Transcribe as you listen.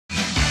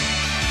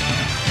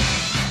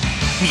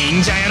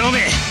忍者野郎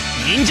め、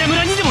忍者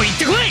村にでも行っ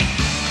てこい。くらえ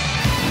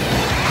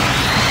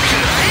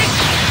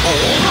オー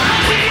バ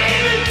ービ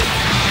ーム。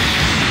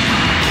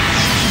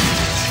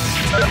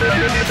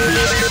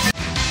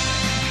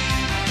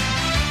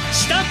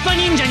下っ端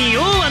忍者に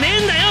用はね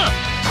えんだよ。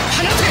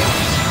放て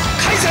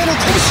カイザーの拳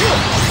を。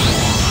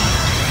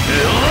う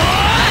おー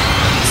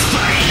スパ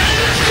イラル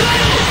スクワロ。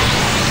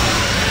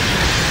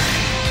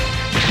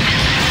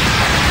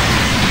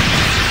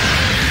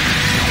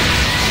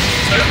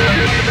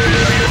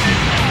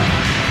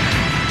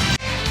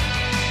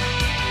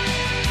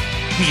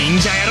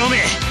忍者野郎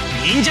め、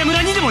忍者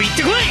村にでも行っ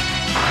てこい。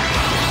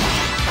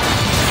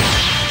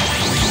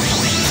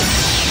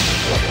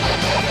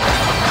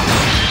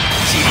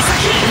切り裂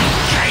け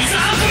カイザー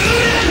ブル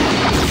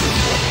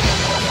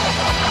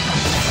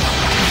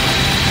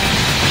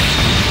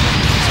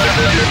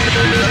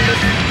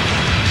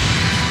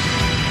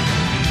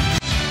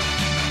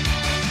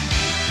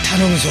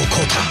頼むぞコ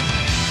ータ、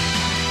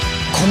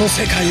この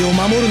世界を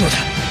守るのだ。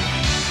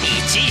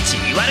いちいち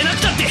言われな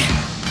くたってくら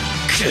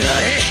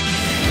え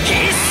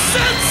必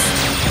殺。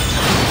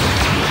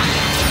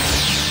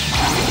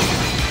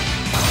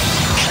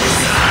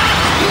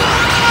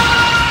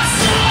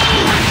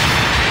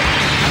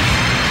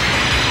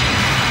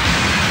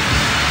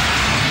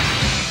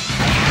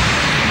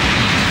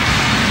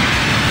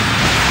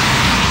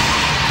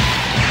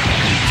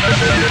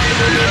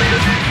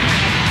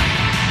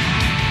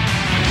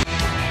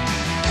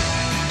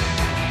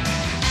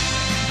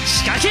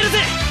仕掛けるぜ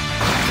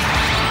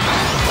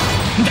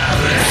ダ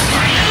ブルスパ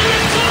イラルレ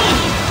ッド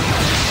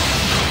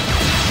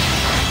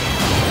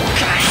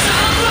カイザー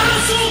バー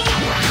スト。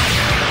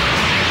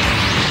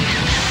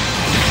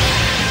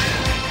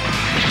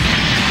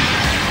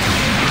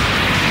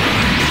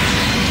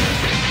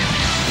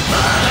ま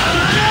だま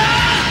だ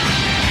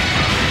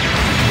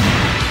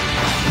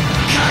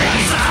カイ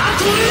ザー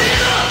トルネー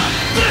ド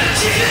ぶ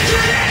ち抜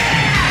け。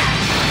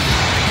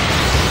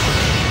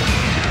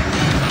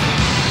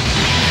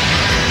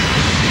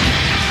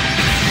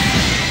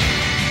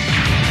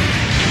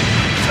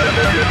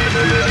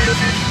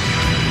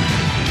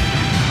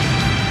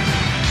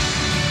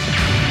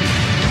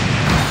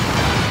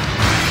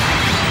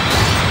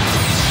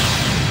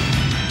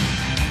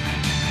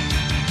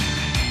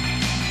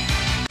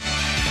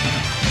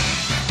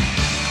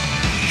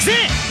行くぜ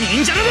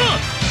忍者ロボ。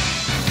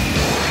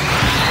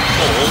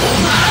オー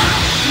バー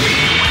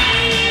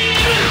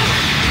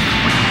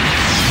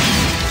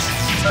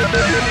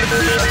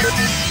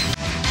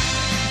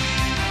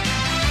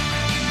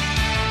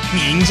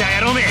忍者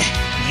野郎め、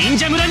忍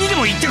者村にで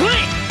も行ってこい。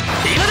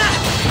今だ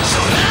ソ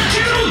ラーキ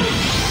ュー。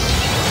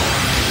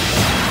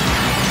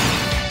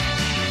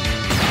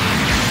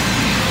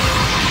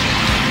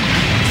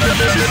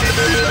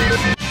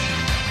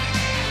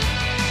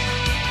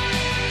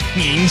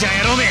忍者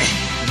野郎め、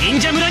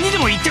忍者村にで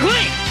も行ってこい。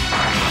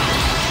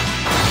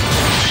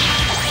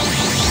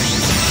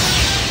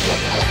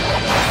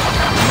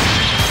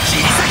切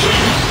り裂け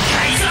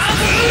カイザー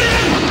ブル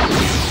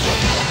ー。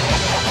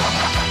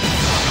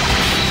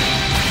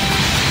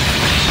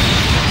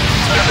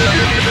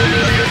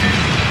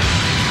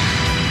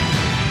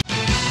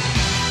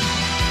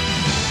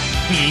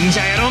忍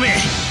者野郎め、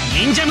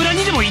忍者村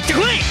にでも行ってこ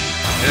い。うおー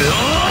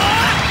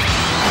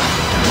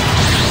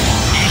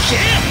いけ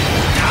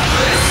ダブ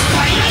ルスパ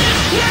イラル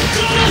ラック。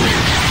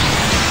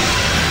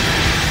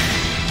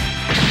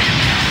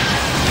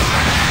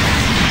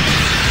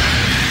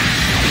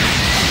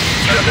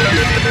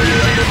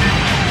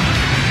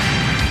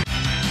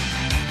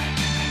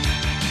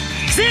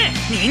行くぜ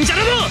忍者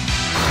ロボ。バーラ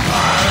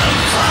ン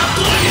ファー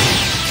トル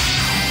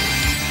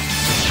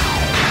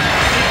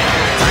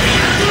タイ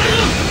ヤドル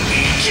い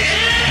け。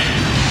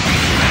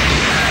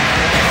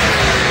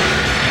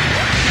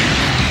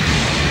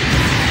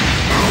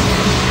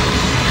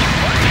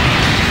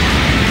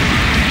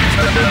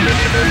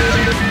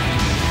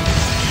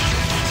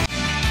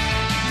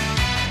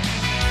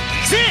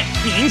行くぜ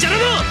忍者ロ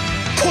ボ。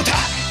コータ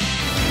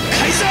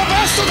カイザーバ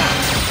ーストだ。カ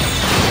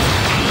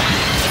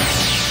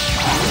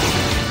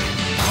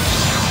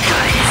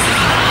イザ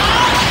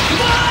ー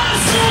バー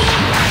スト。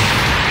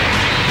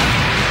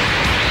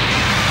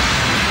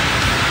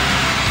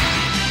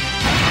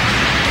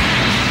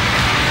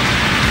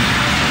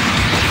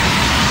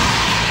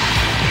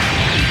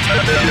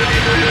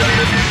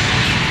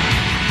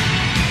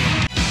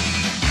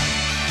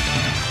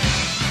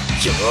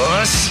よ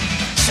ーし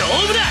勝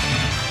負だ。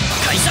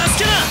カイザース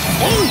キャナー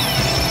オン。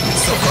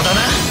そこだ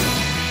な。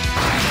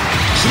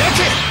開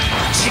け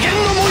次元の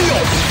門よ。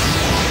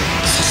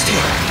そして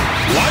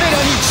我ら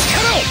に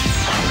力を。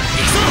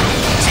行くぞ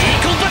G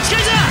コンパチカ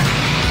イザー。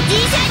 G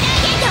サイダー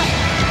ゲート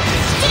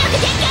出力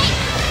展開。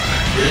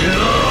う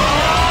おー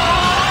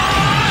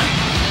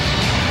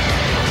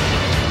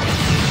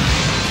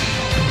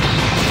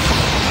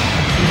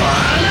バ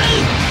ーナン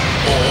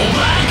オーバ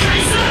ーカイ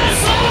ザー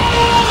ソー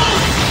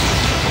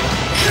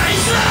カイ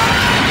ザー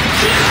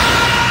クラ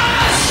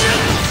ッシュ。